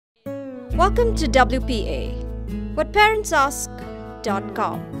Welcome to WPA, what parents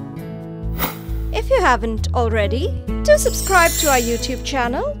ask.com. If you haven't already, do subscribe to our YouTube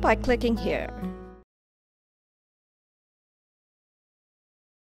channel by clicking here.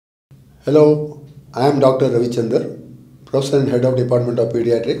 Hello, I am Dr. Ravichandar, Professor and Head of Department of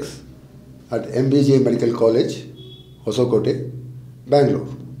Pediatrics at MBJ Medical College, Hosokote,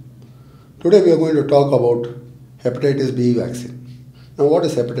 Bangalore. Today we are going to talk about Hepatitis B vaccine. Now what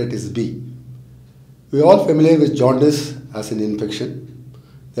is Hepatitis B? We are all familiar with jaundice as an infection.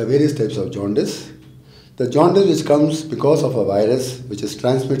 There are various types of jaundice. The jaundice which comes because of a virus which is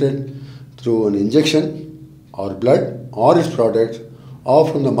transmitted through an injection or blood or its product or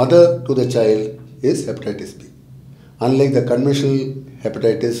from the mother to the child is Hepatitis B. Unlike the conventional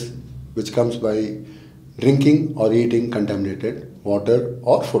hepatitis which comes by drinking or eating contaminated water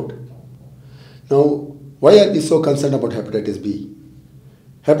or food. Now, why are we so concerned about Hepatitis B?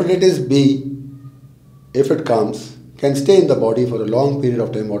 Hepatitis B, if it comes, can stay in the body for a long period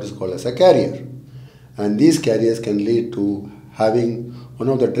of time, what is called as a carrier. And these carriers can lead to having one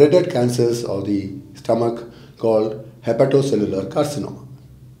of the dreaded cancers of the stomach called Hepatocellular carcinoma.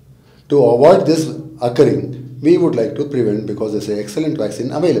 To avoid this occurring, we would like to prevent because there is an excellent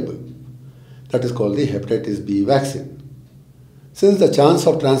vaccine available. That is called the Hepatitis B vaccine. Since the chance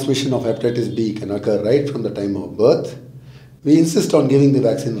of transmission of Hepatitis B can occur right from the time of birth, we insist on giving the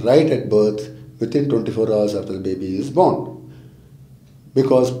vaccine right at birth within 24 hours after the baby is born.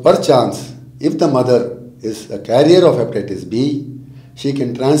 Because perchance, if the mother is a carrier of Hepatitis B, she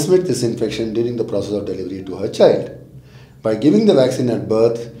can transmit this infection during the process of delivery to her child. By giving the vaccine at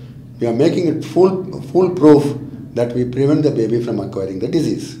birth, we are making it foolproof that we prevent the baby from acquiring the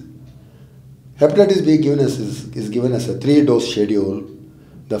disease. Hepatitis B is given as a 3-dose schedule.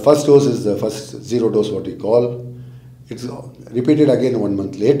 The first dose is the first 0 dose, what we call. It's repeated again 1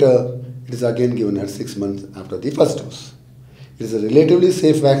 month later. It is again given at 6 months after the first dose. It is a relatively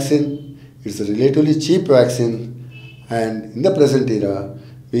safe vaccine. It's a relatively cheap vaccine. And in the present era,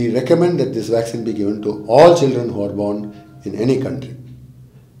 we recommend that this vaccine be given to all children who are born in any country.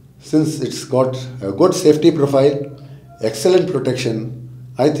 Since it's got a good safety profile, excellent protection,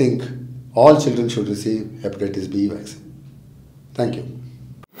 I think all children should receive Hepatitis B vaccine. Thank you.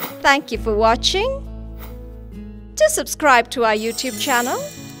 Thank you for watching. Do subscribe to our YouTube channel.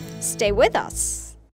 Stay with us.